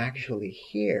what's actually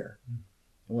here.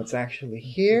 And what's actually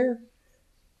here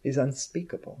is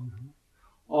unspeakable.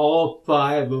 All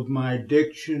 5 of my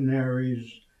dictionaries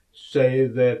say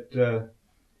that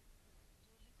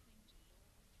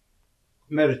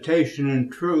meditation and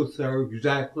truth are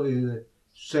exactly the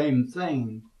same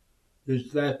thing.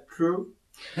 Is that true?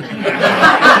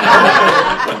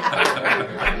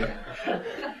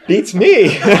 Beats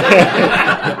me.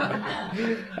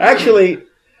 Actually,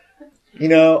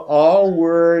 all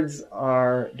words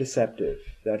are deceptive.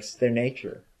 That's their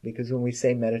nature. Because when we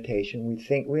say meditation, we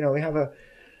think,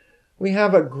 we we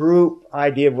have a group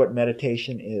idea of what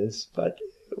meditation is, but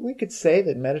we could say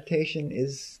that meditation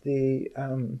is the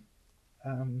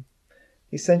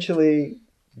essentially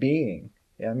being.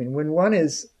 I mean, when one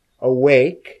is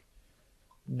awake,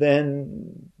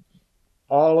 then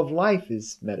all of life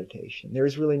is meditation. There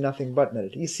is really nothing but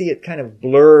meditation. You see, it kind of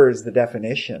blurs the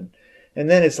definition. And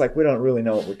then it's like we don't really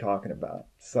know what we're talking about.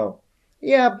 So,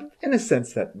 yeah, in a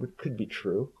sense that could be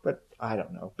true, but I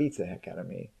don't know. Beats the heck out of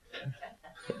me.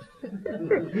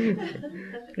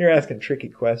 You're asking tricky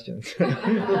questions.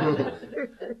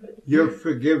 You're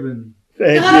forgiven.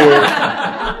 Thank you.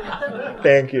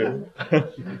 Thank you.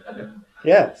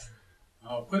 Yes.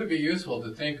 Would it be useful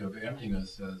to think of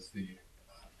emptiness as the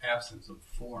absence of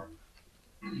form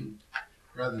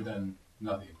rather than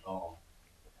nothing at all?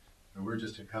 And we're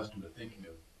just accustomed to thinking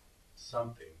of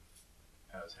something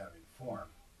as having form.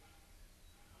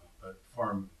 But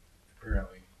form,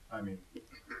 apparently, I mean,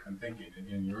 I'm thinking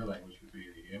in your language would be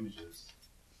the images,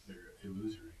 they're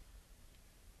illusory.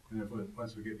 And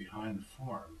once we get behind the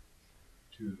form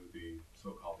to the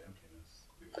so-called emptiness,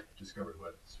 we've discovered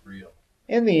what's real.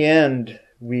 In the end,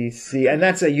 we see, and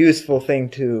that's a useful thing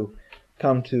to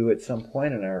come to at some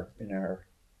point in our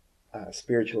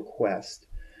spiritual quest.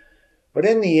 But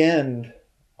in the end,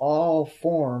 all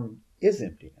form is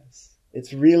emptiness.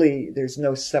 It's really, there's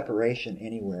no separation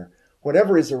anywhere.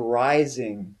 Whatever is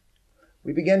arising,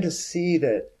 we begin to see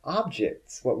that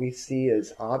objects, what we see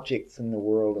as objects in the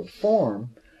world of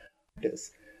form,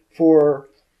 for,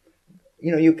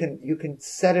 you can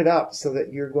set it up so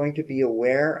that you're going to be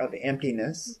aware of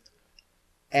emptiness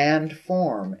and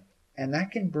form. And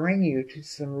that can bring you to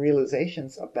some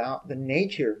realizations about the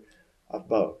nature of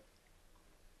both.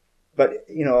 But,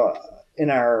 in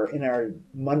our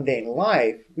mundane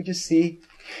life, we just see,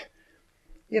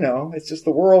 it's just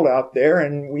the world out there,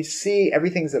 and we see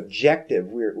everything's objective.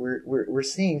 We're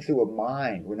seeing through a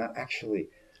mind. We're not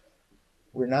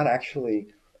actually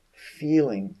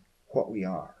feeling what we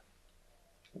are.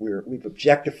 We've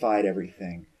objectified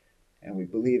everything, and we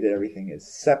believe that everything is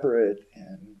separate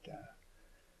and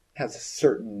has a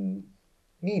certain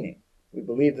meaning. We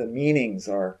believe the meanings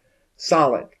are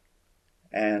solid,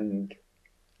 and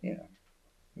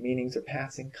meanings are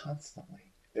passing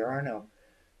constantly. There are no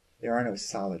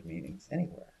solid meanings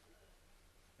anywhere,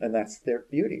 and that's their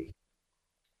beauty.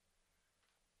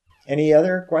 Any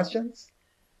other questions?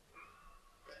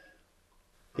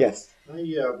 Yes. I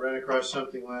ran across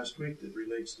something last week that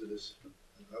relates to this.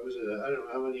 I don't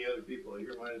know how many other people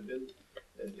here might have been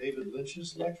at David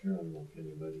Lynch's lecture. I don't know if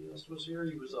anybody else was here.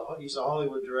 He's a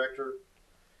Hollywood director,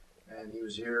 and he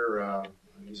was here.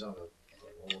 He's on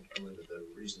I won't go into the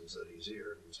reasons that he's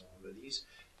here and so on, but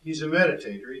he's a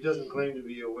meditator. He doesn't claim to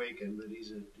be awakened, but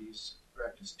he's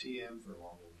practiced TM for a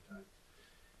long time.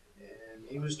 And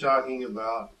he was talking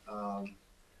about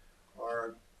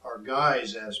our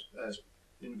guys as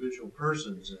individual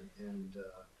persons, and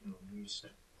he's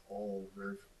all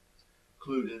very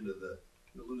clued into the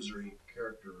illusory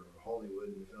character of Hollywood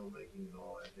and filmmaking and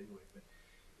all that anyway. But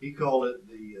he called it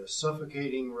the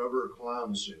suffocating rubber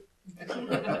clown suit. I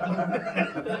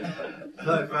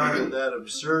found that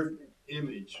absurd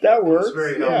image. That works. It's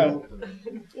very helpful.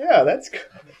 Yeah, that's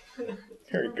good.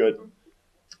 Very good.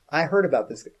 I heard about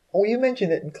this. Oh, you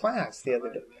mentioned it in class the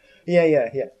other day.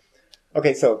 Yeah.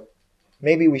 Okay, so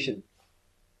maybe we should.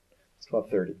 It's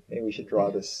 12:30. Maybe we should draw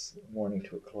this morning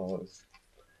to a close.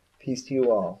 Peace to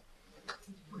you all.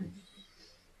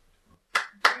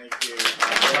 Thank you.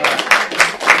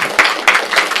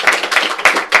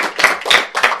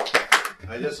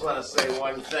 I just want to say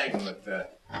one thing.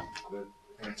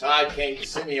 When Todd came to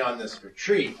see me on this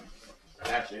retreat,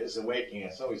 after his awakening,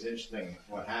 it's always interesting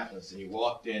what happens. He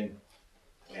walked in,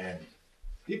 and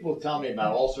people tell me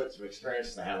about all sorts of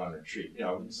experiences they have on retreat.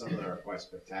 Some of them are quite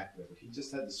spectacular. But he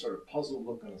just had this sort of puzzled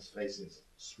look on his face, and he's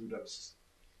screwed up.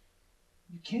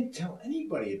 You can't tell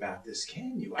anybody about this,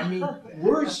 can you? I mean,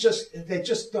 words they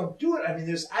just don't do it. I mean,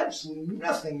 there's absolutely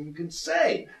nothing you can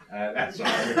say. That's what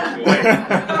I was doing.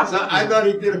 So I thought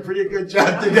he did a pretty good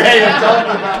job today of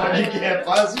talking about what he can't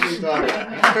possibly talk about.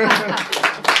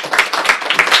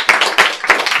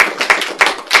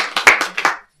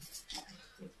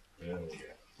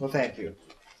 Well, thank you.